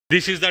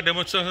This is the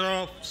demonstration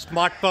of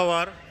smart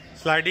power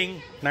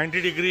sliding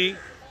 90-degree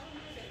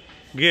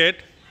gate.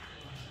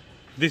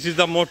 This is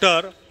the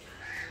motor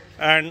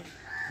and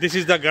this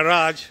is the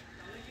garage.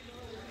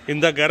 In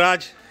the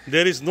garage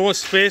there is no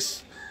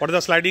space for the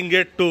sliding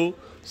gate to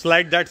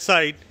slide that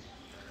side.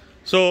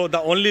 So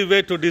the only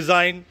way to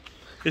design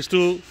is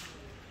to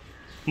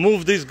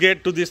move this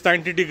gate to this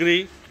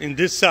 90-degree in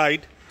this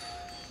side.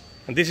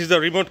 And this is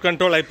the remote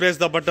control. I press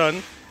the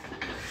button.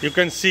 You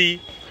can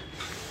see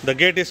the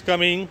gate is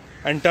coming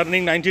and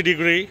turning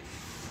 90-degree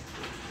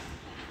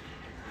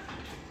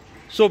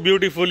so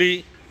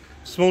beautifully,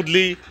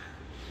 smoothly,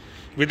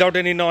 without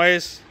any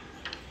noise.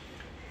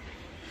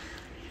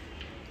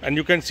 And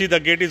you can see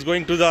the gate is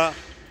going to the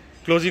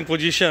closing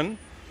position.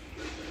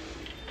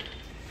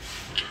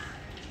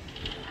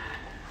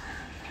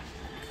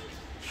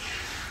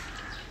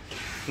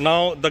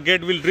 Now the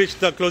gate will reach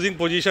the closing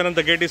position and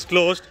the gate is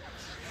closed.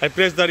 I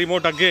press the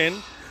remote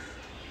again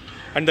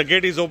and the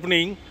gate is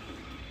opening.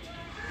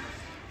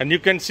 And you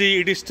can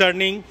see it is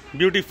turning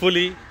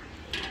beautifully,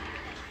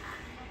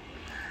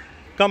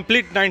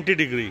 complete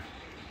 90-degree.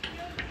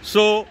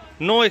 So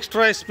no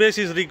extra space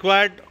is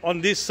required on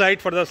this side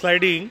for the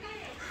sliding.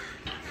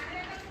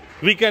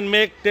 We can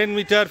make 10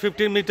 meter,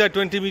 15 meter,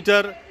 20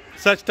 meter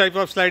such type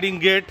of sliding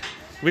gate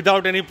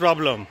without any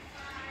problem.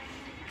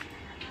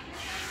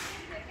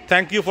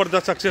 Thank you for the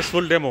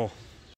successful demo.